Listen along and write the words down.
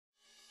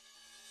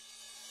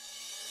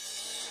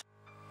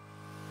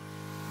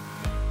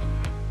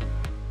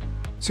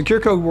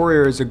Secure Code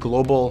Warrior is a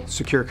global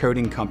secure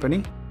coding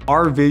company.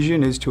 Our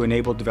vision is to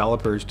enable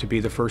developers to be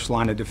the first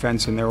line of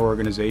defense in their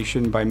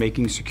organization by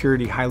making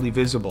security highly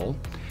visible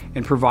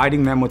and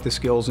providing them with the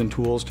skills and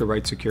tools to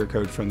write secure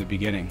code from the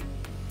beginning.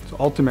 So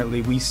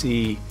ultimately, we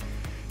see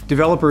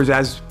developers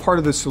as part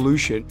of the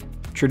solution.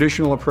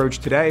 Traditional approach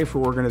today for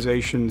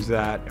organizations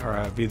that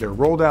have either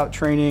rolled out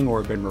training or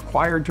have been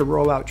required to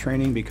roll out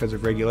training because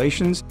of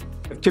regulations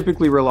have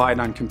typically relied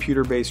on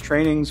computer-based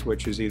trainings,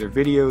 which is either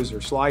videos or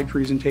slide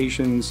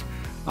presentations,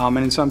 and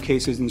in some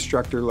cases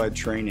instructor-led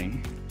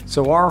training.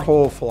 So our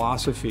whole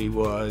philosophy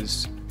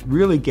was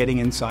really getting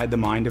inside the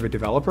mind of a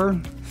developer,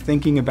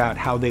 thinking about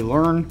how they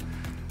learn,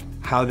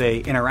 how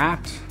they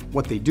interact,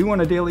 what they do on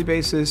a daily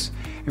basis,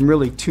 and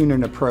really tune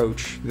an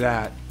approach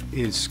that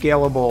is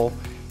scalable,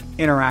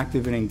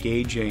 interactive and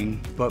engaging,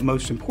 but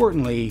most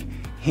importantly,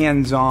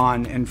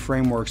 hands-on and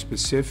framework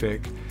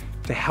specific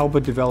to help a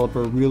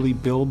developer really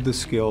build the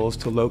skills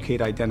to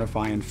locate,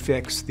 identify, and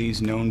fix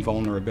these known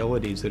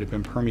vulnerabilities that have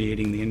been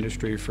permeating the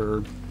industry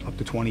for up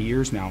to 20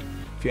 years now.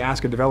 If you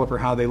ask a developer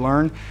how they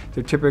learn,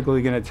 they're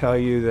typically going to tell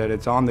you that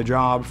it's on the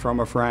job,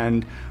 from a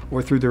friend,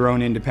 or through their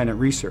own independent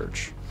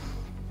research.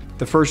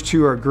 The first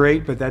two are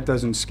great, but that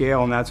doesn't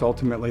scale, and that's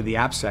ultimately the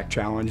AppSec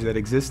challenge that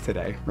exists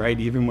today, right?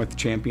 Even with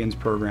champions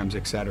programs,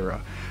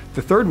 etc.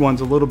 The third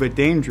one's a little bit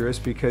dangerous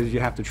because you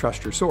have to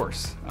trust your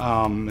source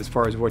as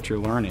far as what you're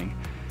learning.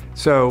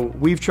 So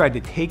we've tried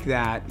to take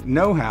that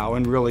know-how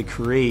and really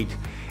create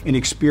an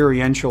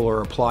experiential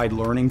or applied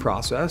learning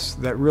process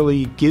that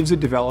really gives a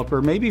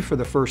developer, maybe for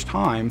the first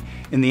time,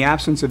 in the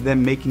absence of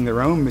them making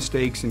their own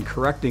mistakes and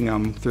correcting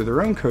them through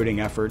their own coding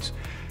efforts,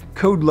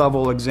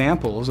 code-level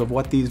examples of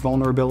what these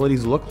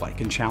vulnerabilities look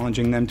like and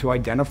challenging them to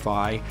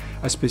identify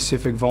a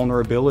specific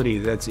vulnerability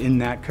that's in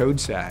that code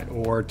set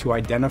or to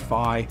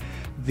identify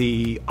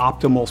the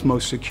optimal,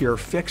 most secure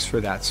fix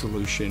for that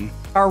solution.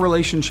 Our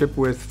relationship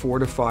with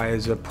Fortify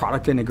is a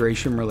product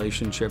integration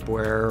relationship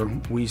where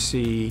we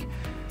see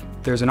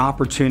there's an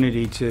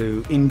opportunity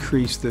to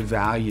increase the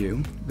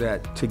value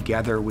that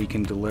together we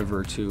can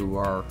deliver to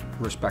our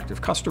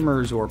respective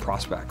customers or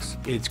prospects.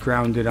 It's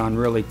grounded on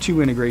really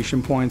two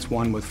integration points,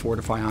 one with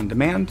Fortify On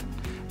Demand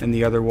and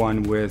the other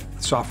one with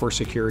Software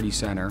Security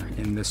Center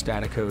in the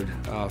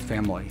StataCode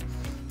family.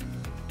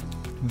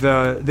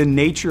 The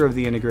nature of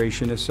the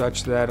integration is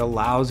such that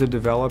allows a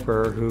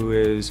developer who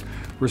is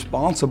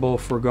responsible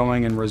for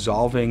going and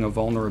resolving a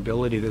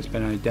vulnerability that's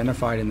been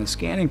identified in the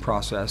scanning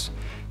process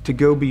to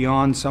go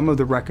beyond some of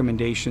the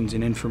recommendations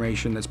and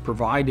information that's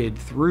provided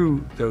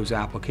through those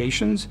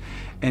applications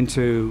and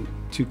to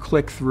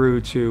click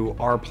through to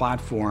our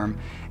platform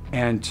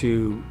and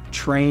to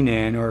train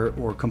in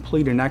or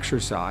complete an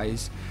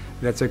exercise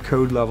that's a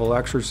code level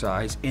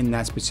exercise in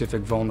that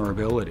specific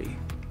vulnerability.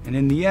 And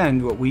in the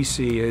end, what we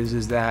see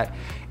is that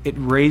it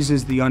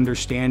raises the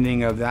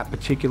understanding of that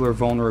particular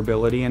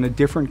vulnerability in a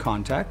different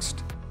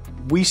context.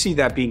 We see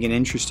that being an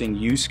interesting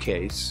use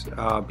case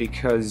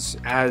because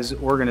as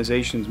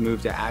organizations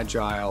move to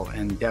Agile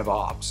and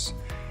DevOps,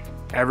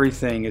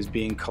 everything is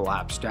being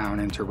collapsed down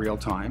into real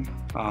time.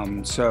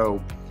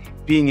 So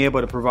being able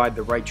to provide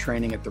the right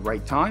training at the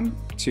right time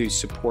to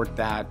support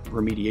that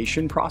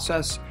remediation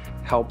process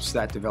helps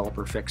that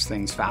developer fix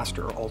things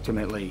faster,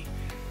 ultimately.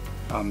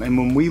 And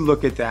when we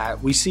look at that,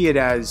 we see it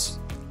as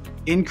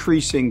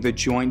increasing the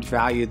joint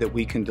value that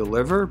we can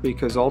deliver,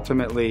 because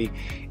ultimately,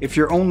 if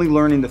you're only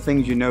learning the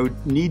things you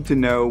need to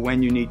know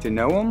when you need to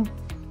know them,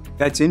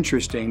 that's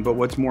interesting. But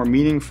what's more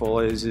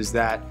meaningful is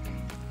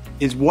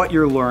what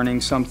you're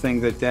learning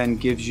something that then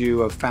gives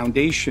you a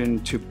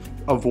foundation to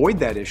avoid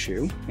that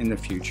issue in the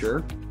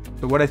future.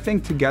 So what I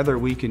think together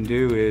we can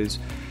do is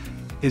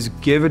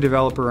give a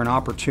developer an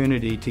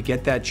opportunity to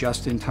get that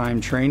just-in-time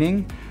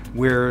training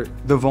where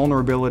the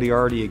vulnerability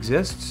already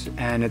exists,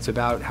 and it's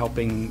about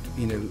helping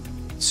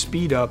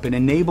speed up and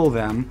enable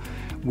them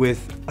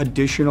with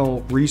additional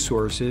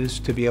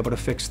resources to be able to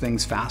fix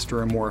things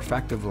faster and more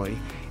effectively.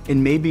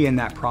 And maybe in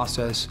that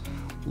process,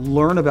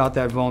 learn about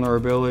that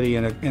vulnerability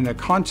in a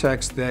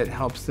context that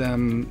helps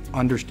them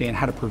understand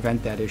how to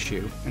prevent that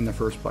issue in the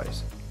first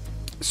place.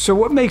 So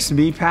what makes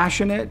me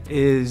passionate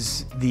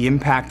is the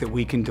impact that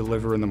we can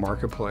deliver in the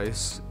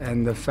marketplace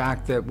and the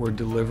fact that we're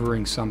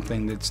delivering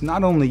something that's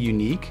not only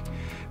unique,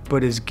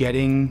 but is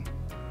getting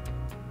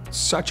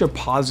such a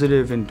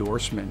positive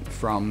endorsement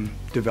from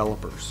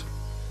developers.